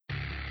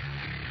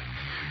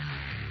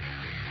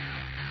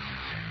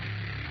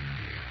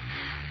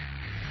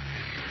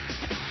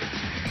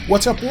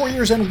What's up,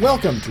 Warriors, and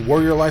welcome to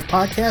Warrior Life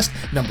Podcast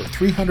number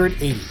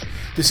 380.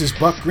 This is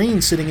Buck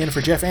Green sitting in for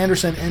Jeff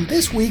Anderson, and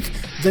this week,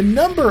 the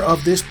number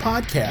of this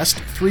podcast,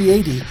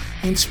 380,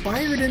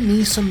 inspired in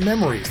me some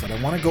memories that I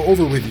want to go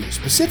over with you.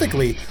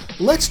 Specifically,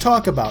 let's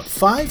talk about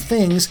 5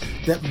 things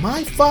that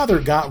my father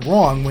got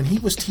wrong when he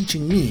was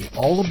teaching me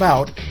all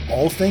about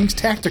all things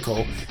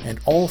tactical and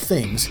all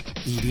things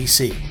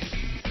EDC.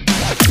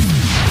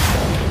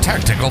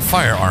 Tactical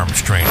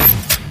firearms training,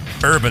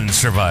 urban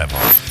survival,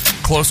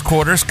 close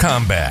quarters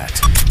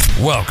combat.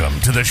 Welcome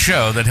to the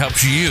show that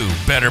helps you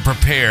better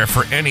prepare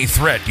for any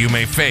threat you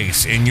may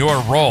face in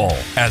your role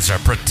as a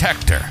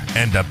protector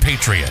and a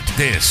patriot.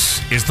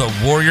 This is the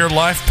Warrior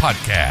Life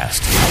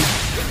Podcast.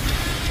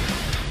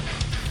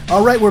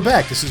 All right, we're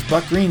back. This is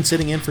Buck Green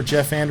sitting in for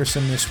Jeff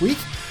Anderson this week.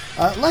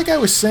 Like I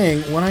was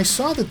saying, when I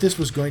saw that this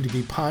was going to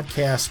be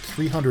podcast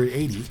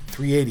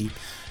 380,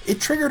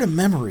 it triggered a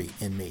memory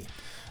in me.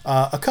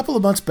 A couple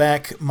of months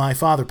back, my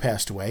father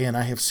passed away, and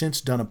I have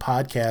since done a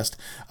podcast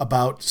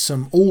about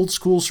some old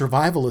school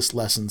survivalist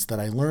lessons that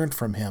I learned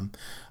from him.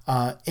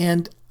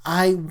 And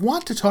I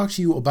want to talk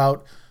to you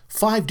about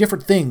 5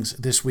 different things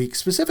this week,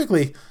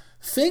 specifically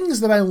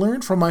things that I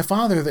learned from my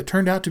father that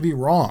turned out to be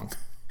wrong.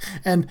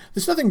 And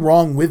there's nothing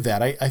wrong with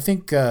that. I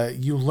think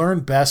you learn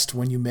best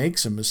when you make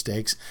some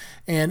mistakes.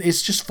 And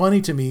it's just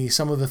funny to me,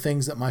 some of the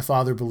things that my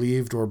father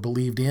believed or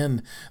believed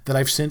in that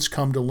I've since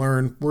come to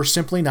learn were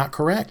simply not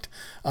correct.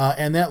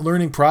 And that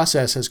learning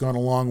process has gone a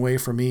long way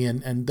for me.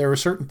 And there are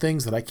certain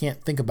things that I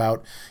can't think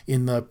about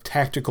in the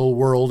tactical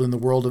world, in the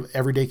world of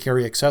everyday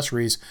carry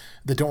accessories,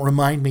 that don't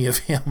remind me of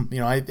him.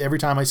 Every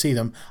time I see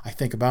them, I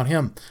think about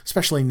him,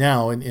 especially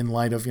now in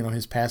light of,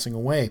 his passing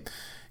away.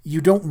 You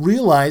don't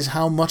realize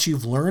how much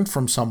you've learned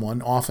from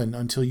someone often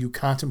until you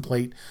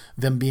contemplate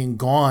them being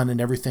gone and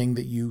everything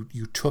that you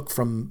took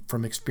from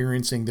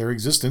experiencing their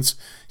existence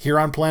here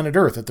on planet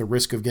Earth, at the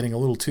risk of getting a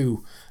little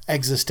too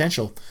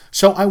existential.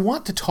 So I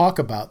want to talk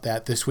about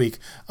that this week.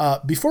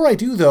 Before I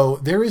do, though,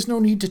 there is no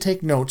need to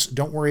take notes.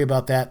 Don't worry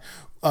about that.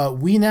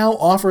 We now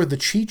offer the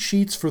cheat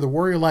sheets for the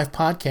Warrior Life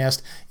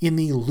Podcast in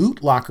the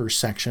Loot Locker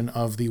section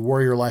of the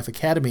Warrior Life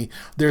Academy.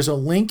 There's a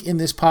link in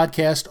this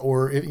podcast,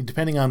 or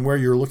depending on where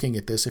you're looking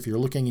at this, if you're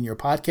looking in your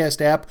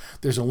podcast app,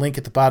 there's a link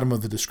at the bottom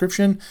of the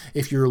description.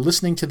 If you're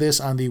listening to this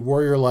on the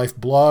Warrior Life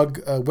blog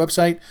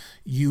website,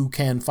 you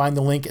can find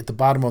the link at the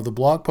bottom of the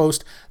blog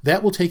post.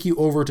 That will take you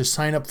over to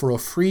sign up for a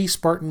free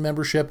Spartan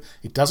membership.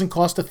 It doesn't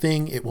cost a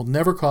thing. It will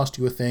never cost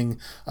you a thing.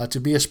 To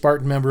be a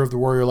Spartan member of the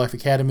Warrior Life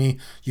Academy,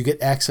 you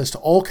get access to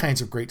all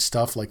kinds of great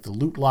stuff like the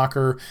Loot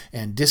Locker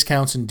and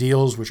discounts and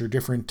deals, which are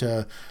different.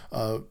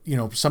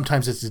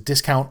 Sometimes it's a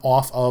discount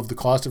off of the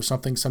cost of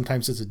something.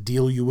 Sometimes it's a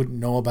deal you wouldn't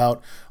know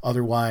about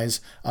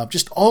otherwise.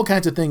 Just all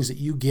kinds of things that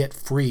you get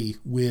free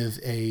with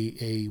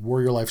a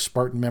Warrior Life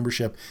Spartan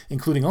membership,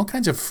 including all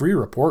kinds of free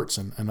reports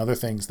and other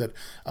things that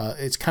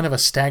it's kind of a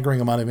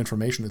staggering amount of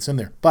information that's in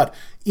there. But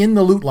in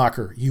the Loot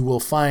Locker, you will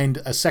find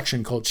a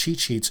section called Cheat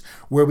Sheets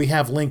where we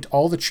have linked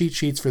all the cheat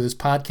sheets for this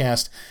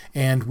podcast,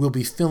 and we'll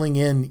be filling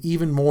in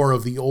even more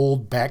of the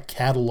old back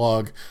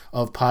catalog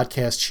of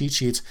podcast cheat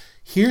sheets.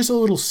 Here's a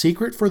little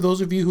secret for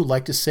those of you who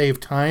like to save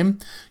time.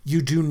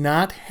 You do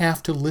not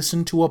have to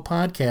listen to a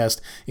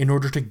podcast in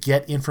order to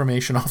get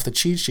information off the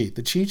cheat sheet.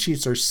 The cheat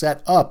sheets are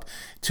set up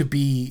to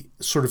be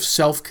sort of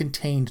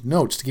self-contained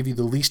notes to give you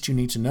the least you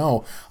need to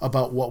know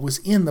about what was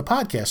in the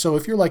podcast. So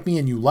if you're like me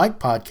and you like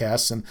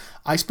podcasts, and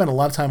I spend a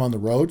lot of time on the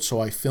road,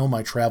 so I fill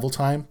my travel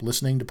time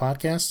listening to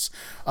podcasts,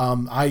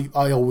 I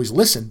always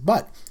listen.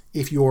 But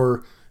if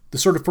you're the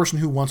sort of person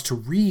who wants to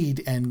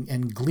read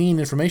and glean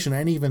information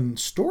and even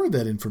store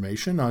that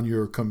information on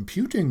your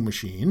computing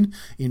machine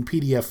in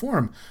PDF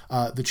form,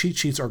 the cheat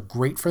sheets are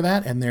great for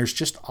that, and there's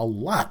just a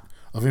lot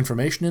of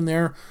information in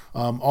there.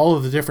 All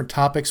of the different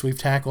topics we've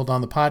tackled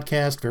on the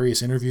podcast,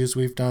 various interviews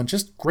we've done,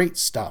 just great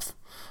stuff.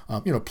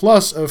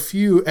 Plus a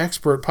few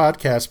expert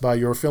podcasts by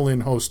your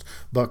fill-in host,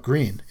 Buck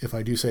Green, if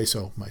I do say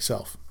so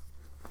myself.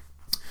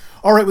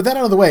 All right, with that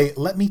out of the way,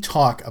 let me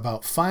talk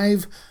about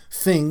 5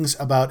 things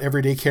about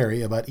everyday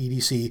carry, about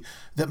EDC,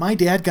 that my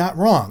dad got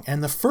wrong.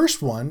 And the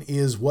first one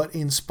is what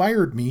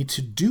inspired me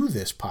to do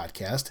this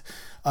podcast.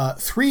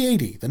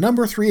 380, the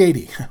number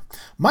 380.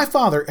 My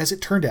father, as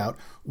it turned out,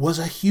 was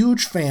a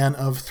huge fan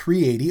of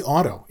 380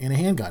 auto in a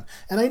handgun.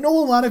 And I know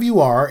a lot of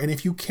you are, and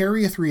if you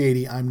carry a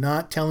 380, I'm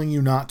not telling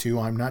you not to.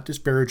 I'm not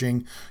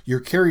disparaging your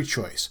carry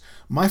choice.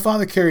 My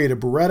father carried a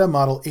Beretta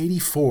Model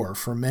 84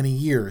 for many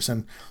years,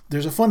 and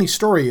there's a funny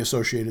story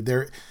associated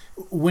there.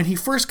 When he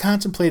first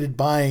contemplated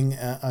buying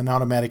an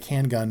automatic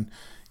handgun,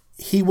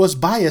 he was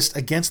biased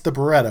against the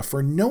Beretta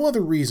for no other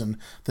reason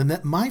than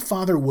that my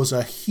father was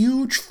a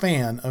huge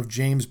fan of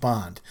James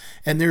Bond.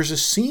 And there's a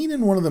scene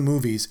in one of the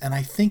movies, and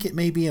I think it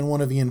may be in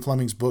one of Ian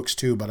Fleming's books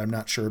too, but I'm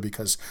not sure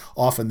because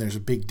often there's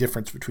a big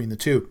difference between the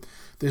two.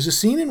 There's a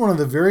scene in one of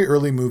the very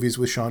early movies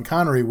with Sean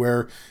Connery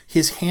where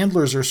his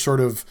handlers are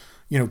sort of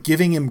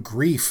giving him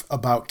grief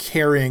about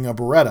carrying a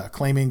Beretta,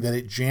 claiming that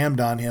it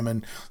jammed on him.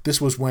 And this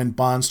was when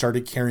Bond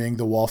started carrying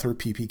the Walther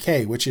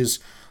PPK, which is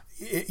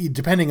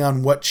depending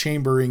on what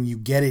chambering you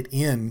get it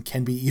in,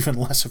 can be even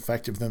less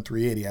effective than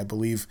 380. I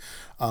believe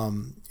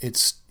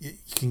you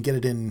can get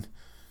it in.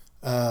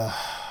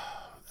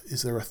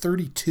 Is there a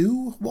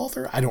 32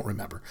 Walther? I don't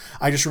remember.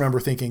 I just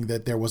remember thinking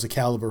that there was a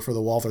caliber for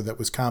the Walther that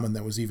was common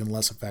that was even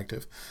less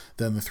effective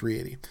than the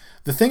 380.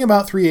 The thing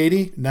about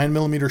 380,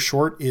 9mm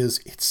short, is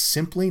it's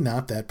simply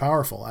not that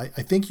powerful. I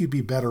think you'd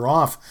be better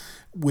off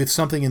with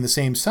something in the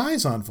same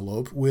size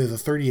envelope with a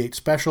 38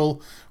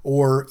 special,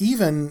 or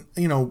even,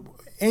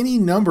 any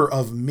number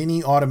of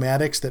mini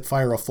automatics that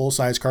fire a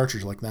full-size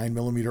cartridge like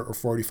 9mm or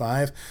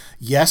 45.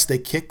 Yes, they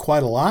kick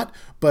quite a lot,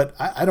 but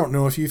I don't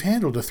know if you've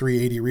handled a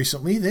 380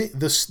 recently.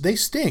 They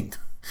sting,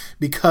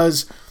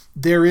 because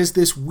there is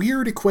this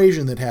weird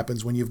equation that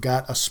happens when you've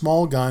got a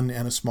small gun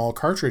and a small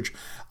cartridge.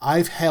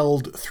 I've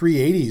held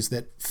 380s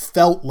that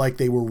felt like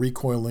they were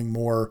recoiling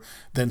more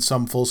than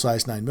some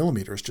full-size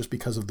 9mm just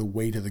because of the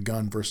weight of the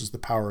gun versus the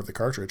power of the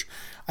cartridge.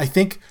 I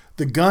think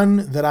the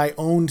gun that I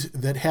owned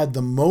that had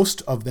the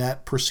most of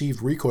that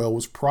perceived recoil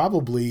was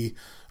probably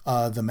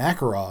the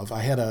Makarov.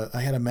 I had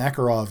a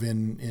Makarov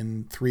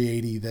in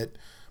 380 that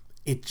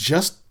it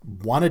just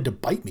wanted to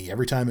bite me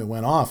every time it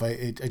went off.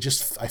 I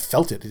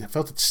felt it. I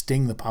felt it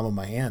sting the palm of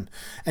my hand.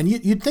 And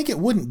you'd think it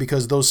wouldn't,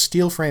 because those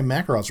steel frame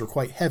Makarovs were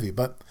quite heavy.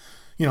 But,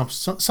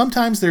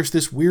 sometimes there's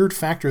this weird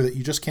factor that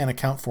you just can't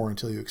account for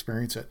until you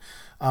experience it.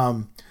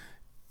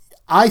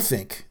 I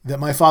think that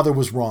my father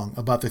was wrong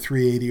about the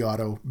 380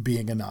 auto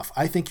being enough.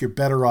 I think you're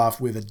better off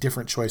with a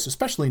different choice,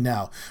 especially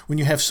now when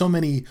you have so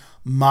many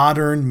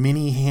modern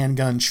mini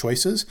handgun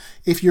choices.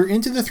 If you're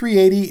into the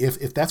 380,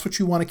 if that's what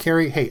you want to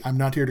carry, hey, I'm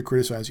not here to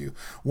criticize you.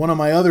 One of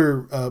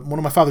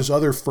my father's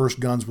other first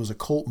guns was a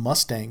Colt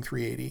Mustang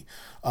 380,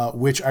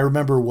 which I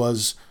remember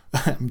was,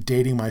 I'm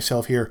dating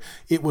myself here,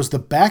 it was the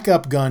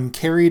backup gun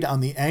carried on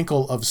the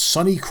ankle of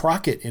Sonny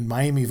Crockett in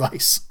Miami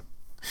Vice.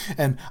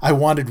 And I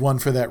wanted one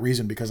for that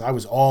reason, because I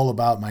was all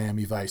about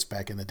Miami Vice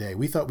back in the day.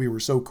 We thought we were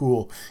so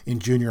cool in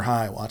junior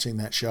high watching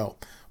that show.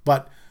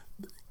 But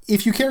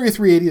if you carry a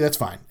 380, that's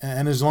fine.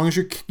 And as long as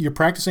you're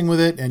practicing with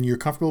it and you're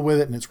comfortable with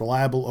it and it's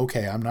reliable,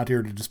 okay, I'm not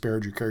here to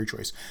disparage your carry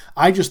choice.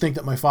 I just think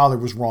that my father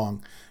was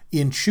wrong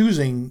in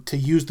choosing to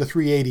use the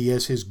 380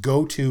 as his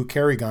go-to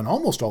carry gun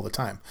almost all the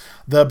time.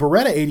 The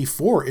Beretta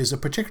 84 is a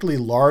particularly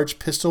large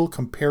pistol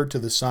compared to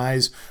the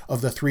size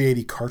of the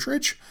 380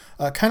 cartridge,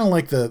 kind of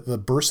like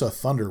the Bersa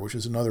Thunder, which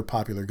is another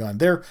popular gun.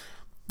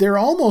 They're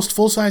almost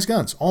full-size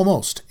guns,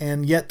 almost,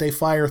 and yet they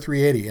fire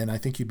 380, and I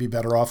think you'd be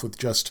better off with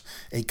just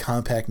a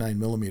compact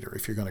 9mm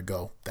if you're going to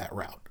go that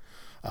route.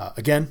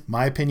 Again,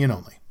 my opinion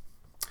only.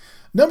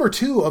 Number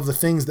two of the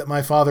things that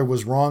my father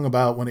was wrong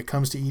about when it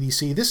comes to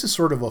EDC, this is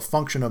sort of a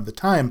function of the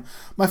time.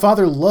 My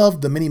father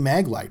loved the Mini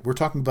Maglite. We're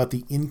talking about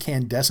the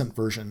incandescent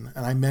version,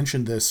 and I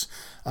mentioned this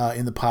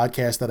in the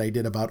podcast that I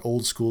did about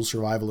old school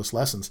survivalist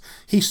lessons.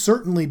 He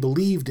certainly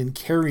believed in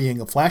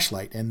carrying a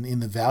flashlight and in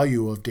the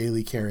value of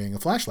daily carrying a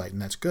flashlight,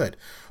 and that's good.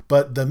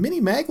 But the Mini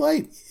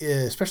Maglite,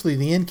 especially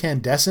the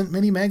incandescent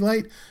Mini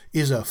Maglite,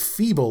 is a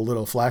feeble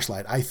little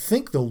flashlight. I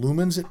think the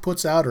lumens it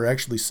puts out are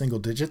actually single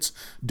digits.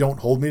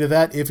 Don't hold me to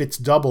that. If it's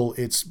double,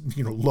 it's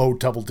low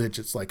double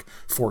digits, like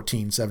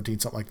 14, 17,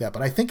 something like that.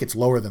 But I think it's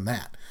lower than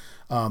that.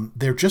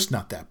 They're just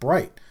not that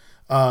bright.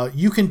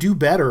 You can do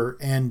better,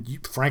 and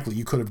frankly,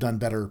 you could have done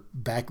better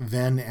back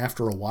then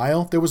after a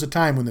while. There was a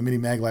time when the Mini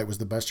Maglite was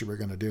the best you were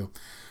going to do.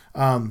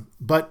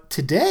 But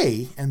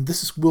today, and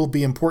this will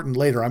be important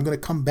later, I'm going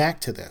to come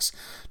back to this.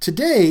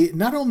 Today,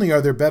 not only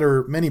are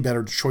there many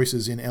better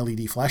choices in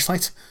LED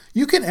flashlights,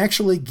 you can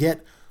actually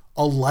get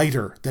a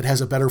lighter that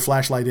has a better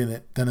flashlight in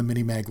it than a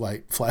Mini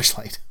Maglite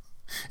flashlight.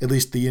 At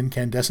least the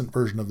incandescent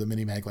version of the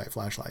Mini Maglite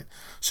flashlight.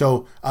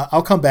 So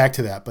I'll come back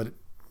to that, but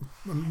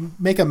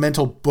make a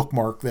mental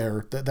bookmark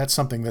there. That's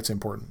something that's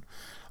important.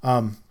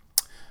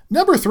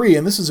 Number three,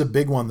 and this is a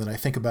big one that I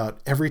think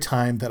about every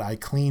time that I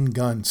clean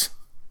guns,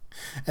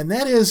 and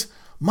that is,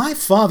 my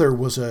father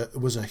was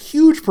a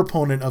huge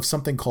proponent of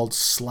something called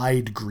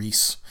slide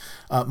grease.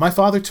 My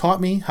father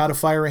taught me how to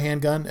fire a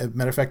handgun. As a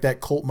matter of fact,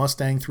 that Colt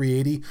Mustang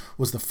 380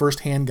 was the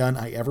first handgun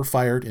I ever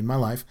fired in my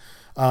life.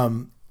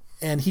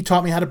 And he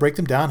taught me how to break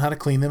them down, how to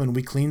clean them, and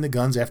we cleaned the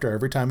guns after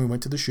every time we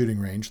went to the shooting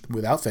range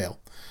without fail.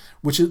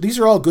 These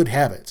are all good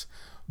habits.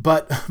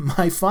 But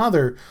my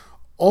father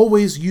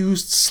always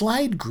used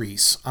slide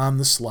grease on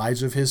the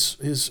slides of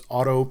his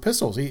auto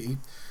pistols.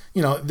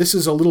 This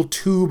is a little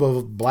tube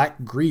of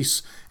black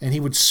grease, and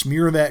he would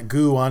smear that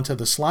goo onto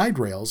the slide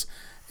rails.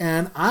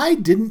 And I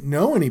didn't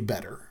know any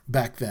better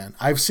back then.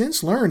 I've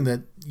since learned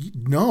that,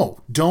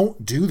 no,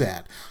 don't do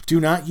that. Do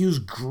not use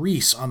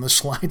grease on the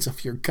slides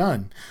of your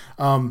gun.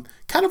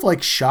 Kind of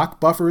like shock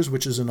buffers,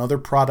 which is another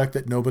product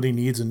that nobody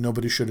needs and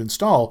nobody should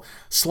install.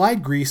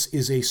 Slide grease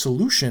is a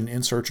solution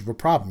in search of a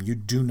problem. You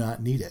do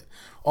not need it.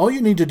 All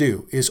you need to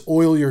do is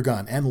oil your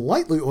gun, and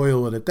lightly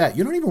oil it at that.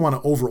 You don't even want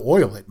to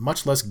over-oil it,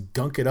 much less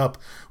gunk it up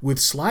with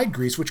slide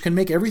grease, which can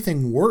make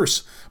everything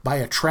worse by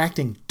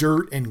attracting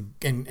dirt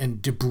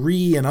and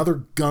debris and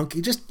other gunk.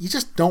 You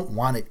just don't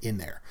want it in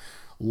there.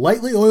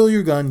 Lightly oil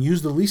your gun,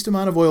 use the least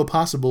amount of oil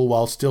possible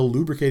while still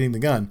lubricating the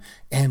gun,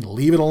 and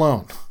leave it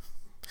alone.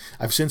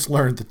 I've since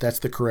learned that that's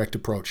the correct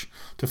approach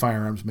to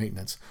firearms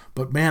maintenance.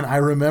 But man, I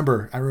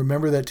remember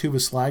that tube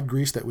of slide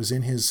grease that was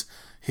in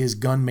his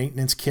gun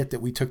maintenance kit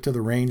that we took to the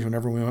range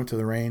whenever we went to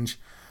the range.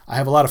 I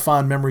have a lot of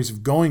fond memories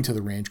of going to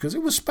the range because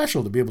it was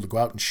special to be able to go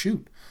out and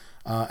shoot.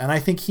 And I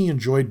think he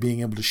enjoyed being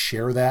able to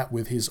share that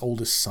with his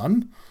oldest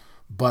son.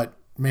 But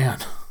man,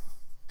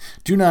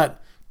 do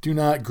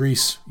not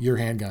grease your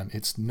handgun.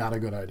 It's not a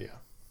good idea.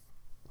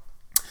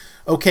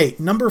 Okay,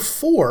 number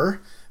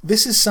 4.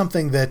 This is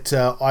something that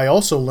I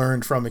also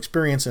learned from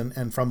experience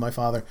and from my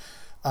father.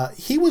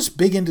 He was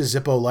big into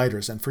Zippo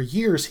lighters, and for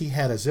years he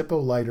had a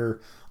Zippo lighter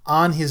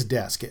on his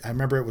desk. I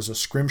remember it was a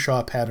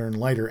Scrimshaw pattern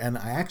lighter, and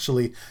I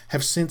actually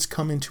have since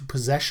come into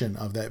possession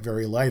of that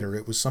very lighter.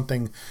 It was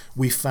something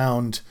we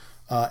found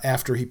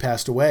after he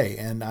passed away,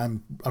 and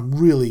I'm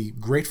really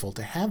grateful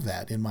to have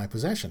that in my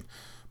possession.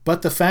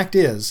 But the fact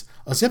is,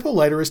 a Zippo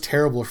lighter is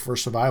terrible for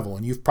survival,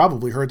 and you've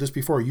probably heard this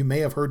before. You may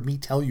have heard me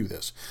tell you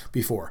this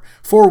before,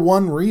 for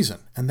one reason,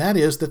 and that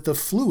is that the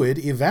fluid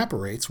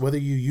evaporates whether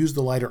you use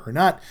the lighter or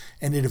not,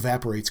 and it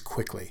evaporates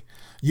quickly.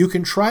 You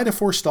can try to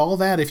forestall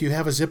that if you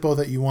have a Zippo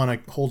that you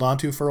want to hold on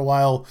to for a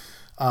while.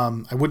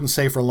 I wouldn't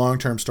say for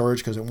long-term storage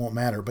because it won't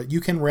matter, but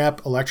you can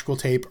wrap electrical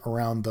tape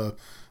around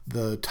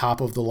the top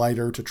of the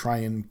lighter to try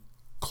and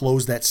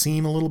close that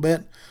seam a little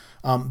bit.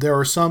 There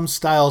are some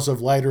styles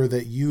of lighter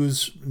that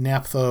use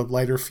naphtha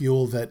lighter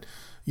fuel that,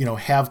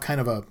 have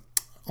kind of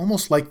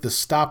almost like the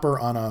stopper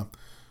on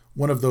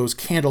one of those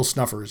candle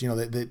snuffers.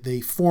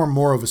 They form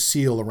more of a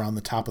seal around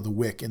the top of the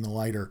wick in the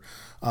lighter.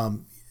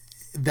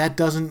 That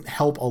doesn't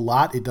help a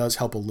lot. It does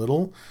help a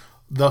little.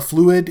 The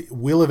fluid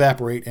will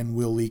evaporate and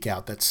will leak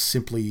out. That's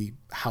simply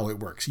how it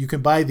works. You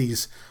can buy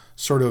these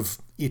sort of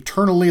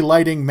eternally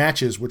lighting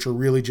matches, which are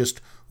really just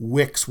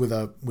wicks with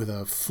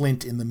a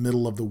flint in the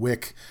middle of the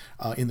wick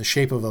in the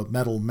shape of a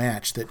metal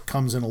match that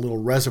comes in a little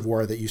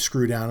reservoir that you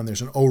screw down, and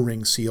there's an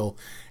O-ring seal.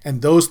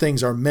 And those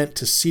things are meant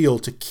to seal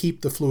to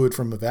keep the fluid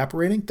from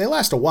evaporating. They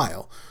last a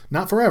while.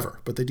 Not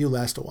forever, but they do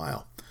last a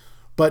while.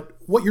 But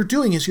what you're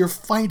doing is you're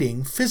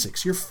fighting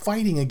physics. You're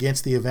fighting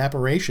against the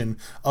evaporation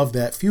of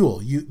that fuel.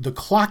 The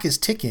clock is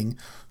ticking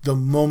the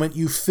moment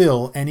you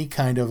fill any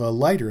kind of a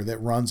lighter that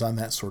runs on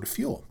that sort of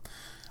fuel.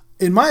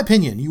 In my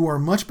opinion, you are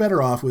much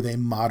better off with a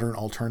modern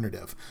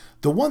alternative.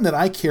 The one that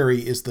I carry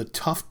is the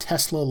Tough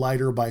Tesla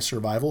lighter by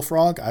Survival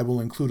Frog. I will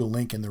include a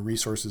link in the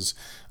resources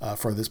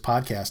for this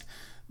podcast.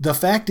 The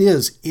fact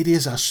is, it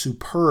is a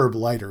superb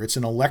lighter. It's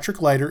an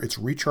electric lighter. It's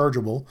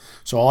rechargeable.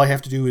 So all I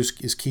have to do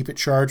is keep it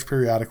charged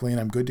periodically,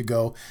 and I'm good to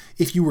go.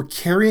 If you were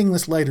carrying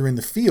this lighter in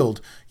the field,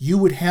 you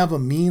would have a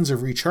means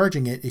of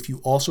recharging it if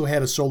you also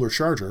had a solar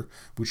charger,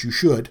 which you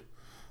should.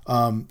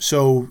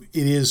 So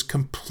it is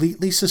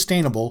completely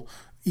sustainable,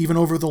 even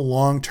over the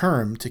long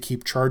term, to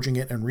keep charging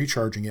it and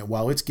recharging it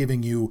while it's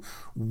giving you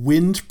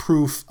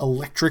wind-proof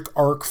electric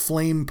arc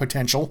flame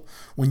potential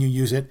when you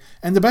use it.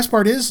 And the best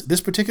part is, this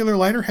particular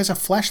lighter has a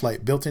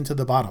flashlight built into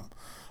the bottom.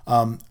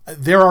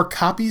 There are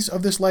copies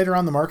of this lighter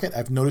on the market.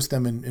 I've noticed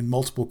them in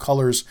multiple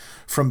colors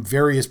from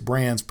various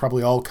brands,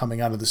 probably all coming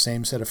out of the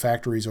same set of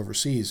factories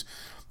overseas.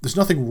 There's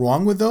nothing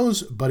wrong with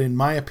those, but in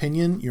my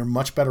opinion, you're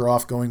much better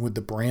off going with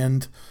the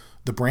brand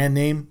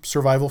name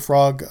Survival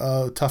Frog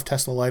Tough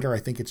Tesla lighter. I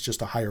think it's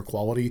just a higher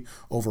quality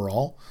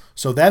overall.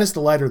 So that is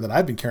the lighter that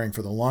I've been carrying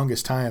for the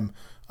longest time.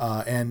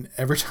 And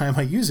every time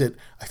I use it,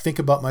 I think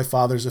about my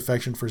father's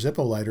affection for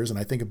Zippo lighters, and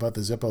I think about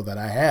the Zippo that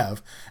I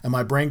have. And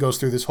my brain goes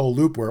through this whole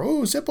loop where,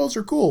 Zippos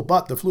are cool,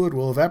 but the fluid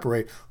will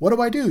evaporate.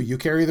 What do? You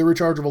carry the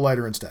rechargeable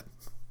lighter instead.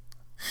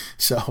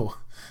 So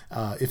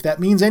if that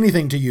means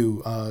anything to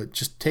you,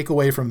 just take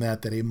away from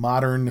that a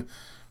modern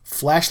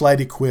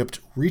flashlight equipped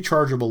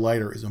rechargeable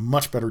lighter is a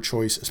much better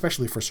choice,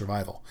 especially for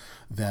survival,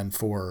 than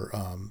for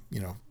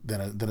than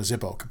a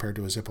Zippo compared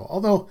to a Zippo.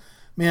 Although,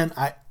 man,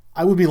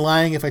 I would be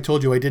lying if I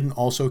told you I didn't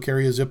also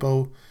carry a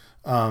Zippo.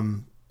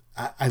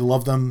 I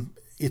love them.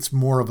 It's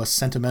more of a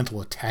sentimental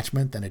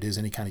attachment than it is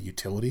any kind of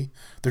utility.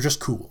 They're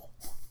just cool.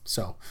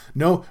 So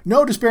no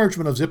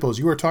disparagement of Zippos.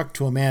 You are talking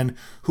to a man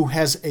who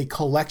has a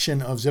collection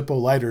of Zippo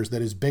lighters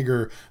that is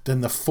bigger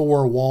than the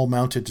 4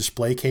 wall-mounted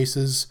display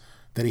cases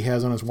that he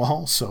has on his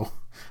wall, so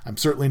I'm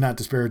certainly not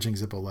disparaging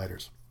Zippo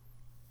lighters.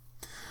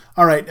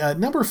 All right,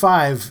 number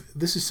 5,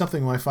 this is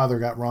something my father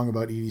got wrong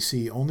about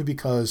EDC, only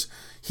because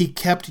he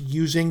kept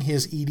using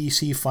his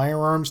EDC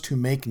firearms to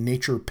make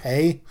nature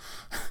pay.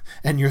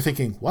 And you're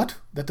thinking, what?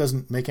 That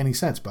doesn't make any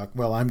sense, Buck.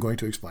 Well, I'm going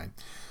to explain.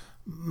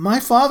 My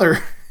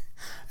father,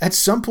 at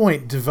some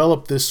point,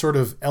 developed this sort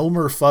of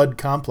Elmer Fudd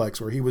complex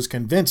where he was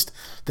convinced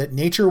that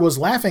nature was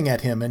laughing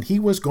at him and he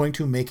was going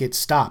to make it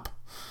stop.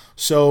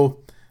 So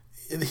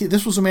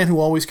this was a man who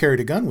always carried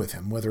a gun with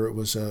him, whether it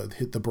was the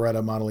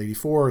Beretta Model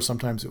 84 or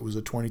sometimes it was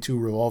a .22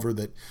 revolver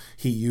that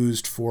he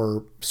used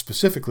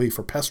specifically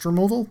for pest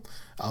removal.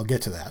 I'll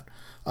get to that.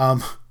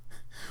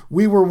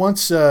 We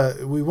once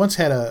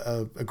had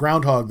a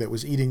groundhog that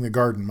was eating the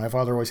garden. My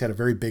father always had a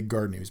very big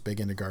garden. He was big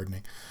into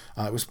gardening.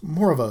 It was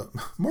more of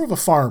a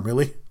farm,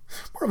 really.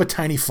 more of a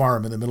tiny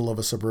farm in the middle of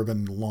a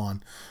suburban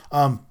lawn.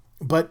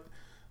 But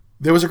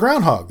there was a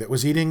groundhog that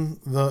was eating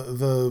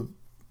the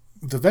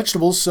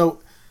vegetables,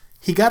 so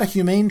he got a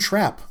humane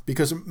trap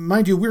because,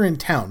 mind you, we're in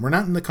town. We're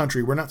not in the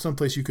country. We're not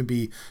someplace you can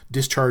be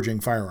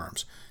discharging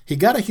firearms. He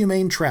got a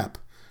humane trap,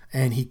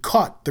 and he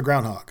caught the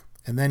groundhog.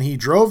 And then he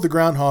drove the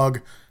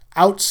groundhog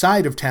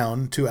outside of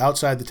town to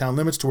outside the town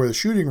limits to where the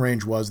shooting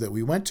range was that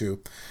we went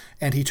to.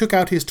 And he took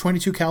out his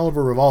 .22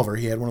 caliber revolver.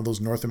 He had one of those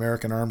North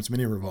American Arms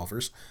mini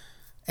revolvers.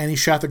 And he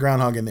shot the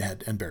groundhog in the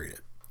head and buried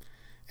it.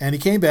 And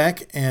he came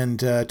back and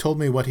told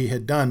me what he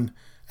had done.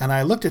 And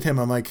I looked at him.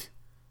 I'm like,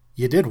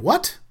 you did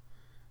what?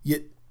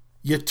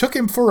 You took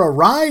him for a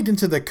ride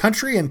into the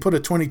country and put a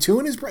 .22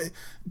 in his brain?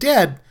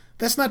 Dad,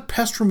 that's not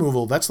pest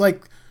removal. That's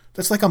like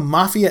a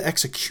mafia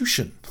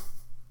execution.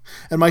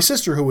 And my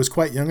sister, who was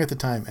quite young at the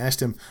time,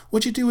 asked him,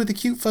 what'd you do with the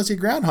cute fuzzy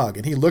groundhog?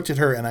 And he looked at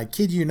her, and I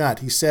kid you not,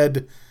 he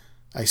said,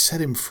 I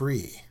set him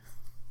free.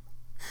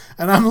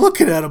 And I'm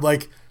looking at him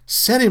like,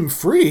 set him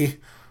free?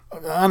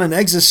 On an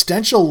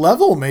existential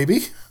level, maybe.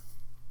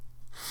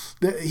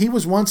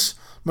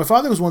 My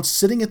father was once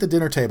sitting at the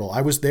dinner table.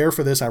 I was there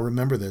for this. I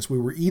remember this. We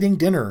were eating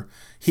dinner.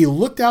 He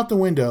looked out the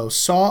window,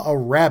 saw a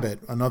rabbit,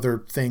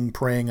 another thing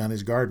preying on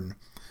his garden,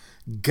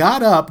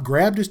 got up,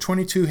 grabbed his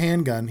 .22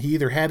 handgun. He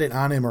either had it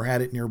on him or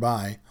had it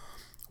nearby,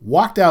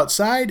 walked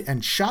outside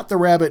and shot the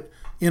rabbit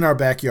in our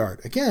backyard.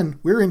 Again,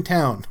 we're in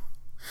town.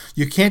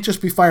 You can't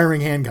just be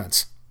firing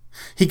handguns.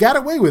 He got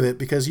away with it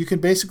because you can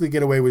basically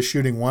get away with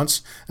shooting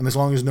once, and as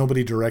long as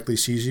nobody directly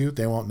sees you,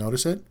 they won't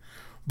notice it.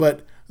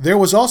 But there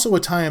was also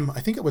a time, I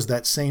think it was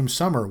that same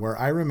summer, where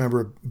I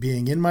remember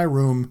being in my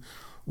room.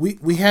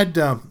 We had,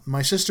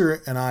 my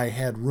sister and I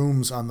had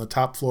rooms on the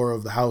top floor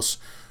of the house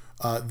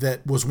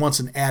that was once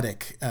an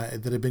attic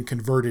that had been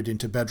converted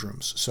into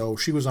bedrooms. So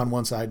she was on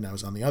one side and I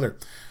was on the other.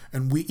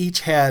 And we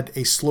each had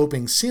a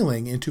sloping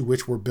ceiling into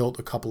which were built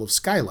a couple of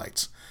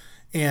skylights.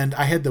 And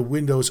I had the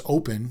windows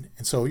open.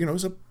 And so, it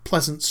was a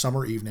pleasant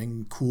summer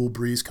evening, cool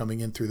breeze coming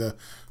in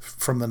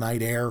from the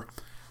night air.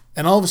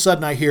 And all of a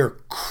sudden I hear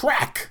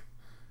crack.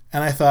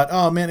 And I thought,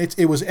 oh man,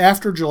 it was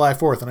after July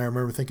 4th. And I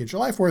remember thinking,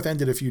 July 4th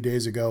ended a few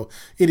days ago.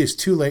 It is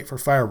too late for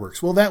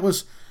fireworks. Well, that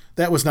was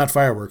not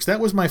fireworks. That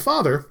was my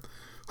father,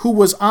 who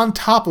was on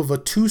top of a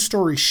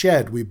 2-story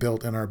shed we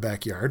built in our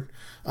backyard.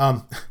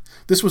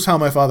 This was how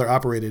my father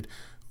operated.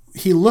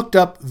 He looked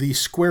up the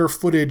square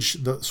footage,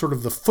 the sort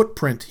of the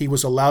footprint he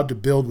was allowed to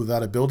build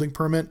without a building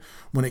permit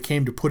when it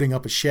came to putting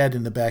up a shed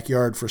in the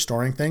backyard for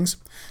storing things.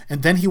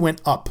 And then he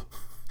went up.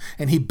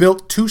 And he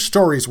built 2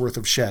 stories worth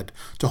of shed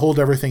to hold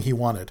everything he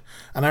wanted.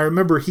 And I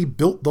remember he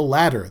built the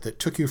ladder that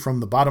took you from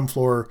the bottom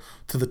floor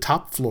to the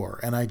top floor.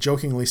 And I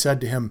jokingly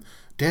said to him,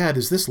 Dad,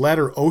 is this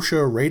ladder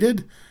OSHA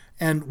rated?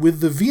 And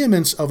with the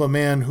vehemence of a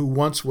man who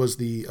once was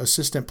the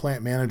assistant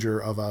plant manager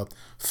of a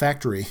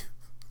factory,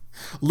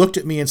 looked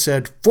at me and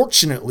said,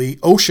 fortunately,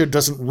 OSHA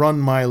doesn't run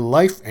my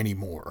life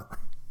anymore.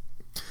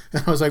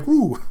 And I was like,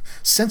 ooh,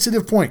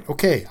 sensitive point.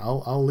 Okay,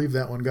 I'll leave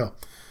that one go.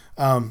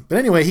 But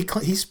anyway,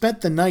 he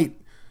spent the night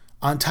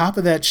on top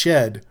of that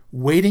shed,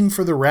 waiting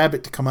for the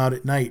rabbit to come out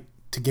at night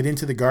to get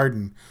into the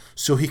garden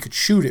so he could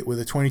shoot it with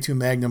a .22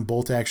 Magnum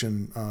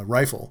bolt-action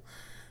rifle.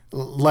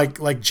 Like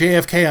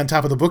JFK on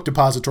top of the book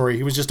depository,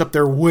 he was just up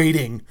there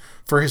waiting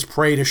for his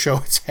prey to show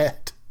its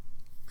head.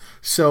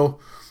 So,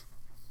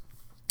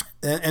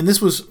 and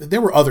there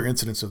were other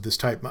incidents of this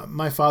type.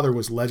 My father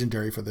was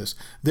legendary for this.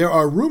 There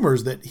are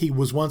rumors that he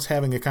was once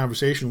having a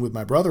conversation with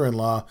my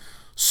brother-in-law,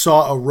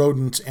 saw a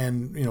rodent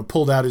and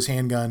pulled out his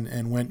handgun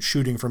and went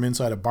shooting from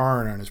inside a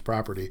barn on his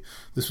property.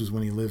 This was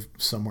when he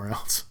lived somewhere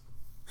else.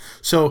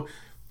 So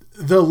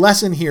the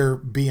lesson here,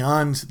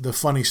 beyond the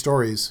funny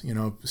stories,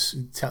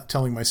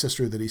 telling my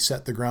sister that he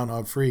set the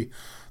groundhog free,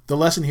 the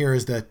lesson here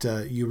is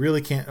that you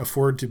really can't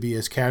afford to be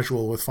as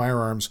casual with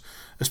firearms,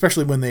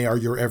 especially when they are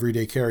your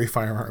everyday carry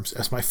firearms,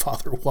 as my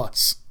father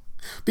was.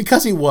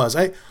 Because he was.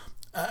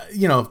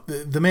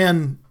 The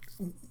man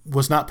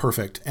was not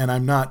perfect, and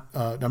I'm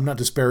not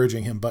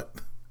disparaging him, but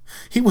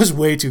he was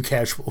way too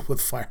casual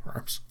with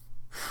firearms.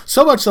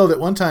 So much so that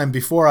one time,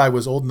 before I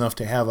was old enough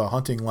to have a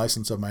hunting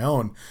license of my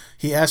own,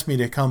 he asked me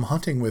to come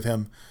hunting with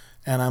him,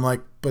 and I'm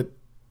like, but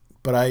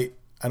I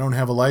don't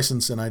have a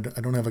license, and I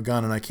don't have a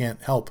gun, and I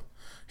can't help.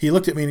 He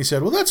looked at me and he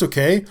said, well, that's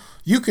okay.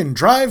 You can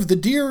drive the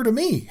deer to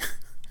me.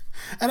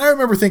 And I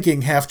remember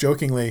thinking, half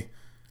jokingly,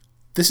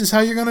 this is how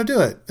you're going to do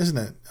it, isn't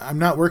it? I'm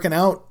not working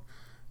out,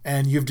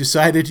 and you've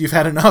decided you've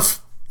had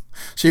enough.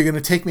 So you're going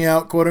to take me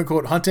out, quote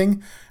unquote,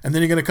 hunting, and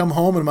then you're going to come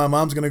home and my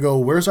mom's going to go,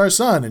 where's our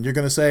son? And you're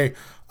going to say,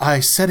 I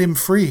set him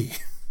free.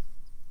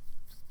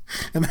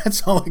 And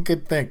that's all I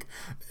could think.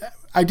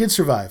 I did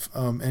survive.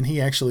 And he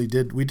actually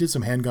did. We did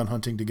some handgun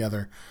hunting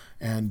together,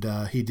 and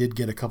he did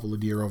get a couple of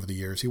deer over the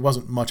years. He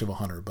wasn't much of a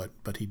hunter,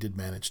 but he did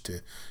manage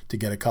to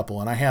get a couple.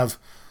 And I have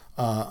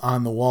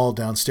on the wall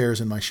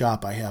downstairs in my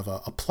shop, I have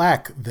a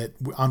plaque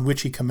on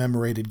which he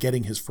commemorated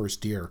getting his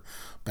first deer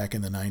back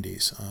in the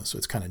 90s. So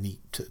it's kind of neat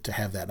to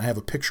have that. And I have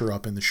a picture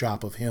up in the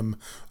shop of him,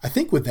 I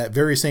think with that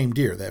very same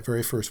deer, that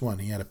very first one.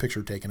 He had a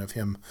picture taken of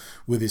him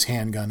with his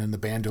handgun and the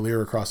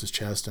bandolier across his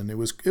chest, and it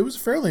was a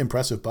fairly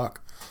impressive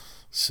buck.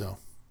 So,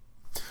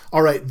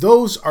 all right,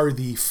 those are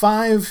the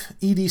 5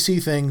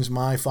 EDC things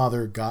my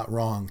father got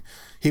wrong.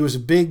 He was a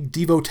big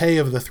devotee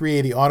of the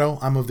 380 Auto.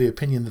 I'm of the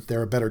opinion that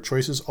there are better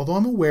choices, although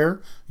I'm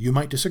aware you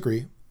might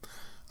disagree.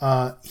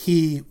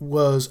 He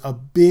was a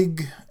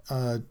big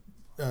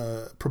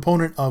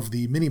proponent of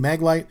the Mini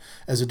Maglite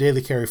as a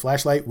daily carry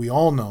flashlight. We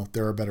all know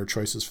there are better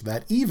choices for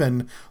that.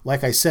 Even,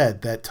 like I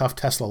said, that tough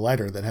Tesla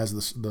lighter that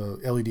has the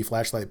LED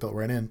flashlight built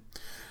right in.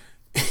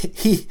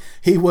 He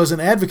was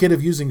an advocate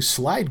of using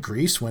slide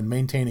grease when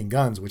maintaining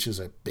guns, which is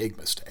a big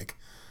mistake.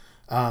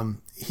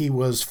 He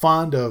was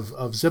fond of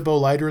Zippo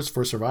lighters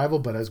for survival,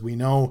 but as we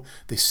know,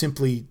 they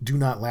simply do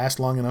not last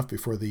long enough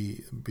before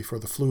the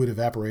fluid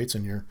evaporates,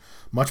 and you're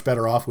much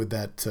better off with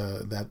that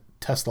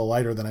Tesla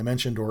lighter that I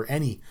mentioned, or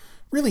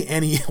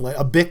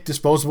a Bic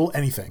disposable,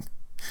 anything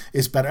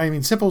is better. I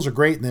mean, Zippos are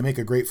great and they make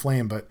a great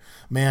flame, but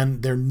man,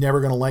 they're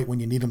never going to light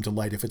when you need them to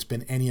light if it's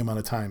been any amount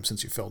of time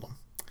since you filled them.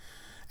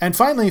 And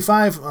finally,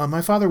 5,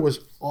 my father was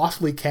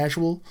awfully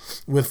casual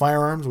with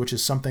firearms, which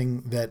is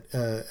something that,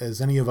 as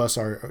any of us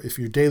are, if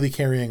you're daily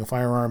carrying a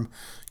firearm,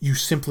 you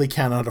simply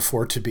cannot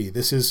afford to be.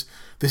 This is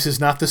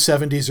not the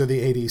 70s or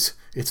the 80s.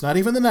 It's not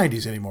even the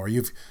 90s anymore.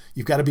 You've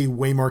got to be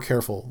way more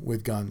careful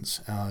with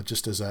guns,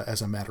 just as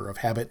a matter of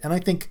habit. And I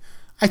think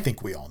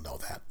we all know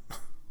that.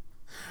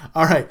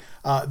 All right,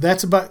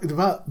 that's about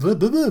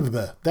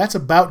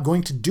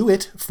going to do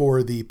it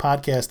for the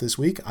podcast this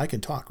week. I can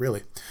talk,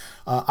 really.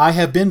 I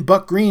have been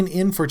Buck Green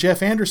in for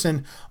Jeff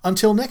Anderson.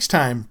 Until next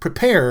time,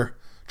 prepare,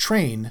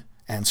 train,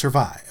 and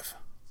survive.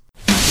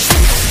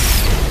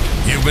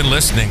 You've been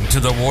listening to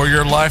the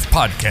Warrior Life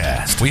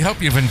Podcast. We hope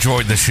you've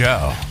enjoyed the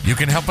show. You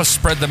can help us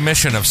spread the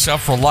mission of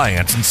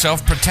self-reliance and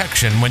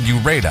self-protection when you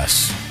rate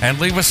us. And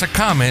leave us a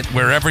comment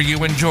wherever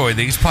you enjoy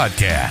these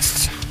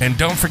podcasts. And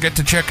don't forget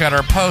to check out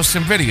our posts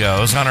and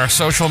videos on our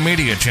social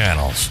media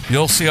channels.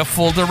 You'll see a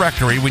full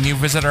directory when you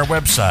visit our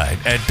website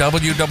at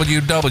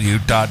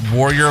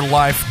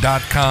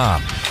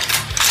www.warriorlife.com.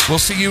 We'll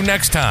see you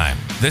next time.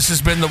 This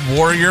has been the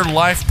Warrior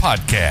Life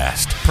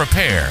Podcast.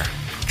 Prepare,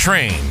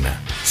 train,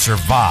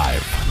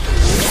 survive.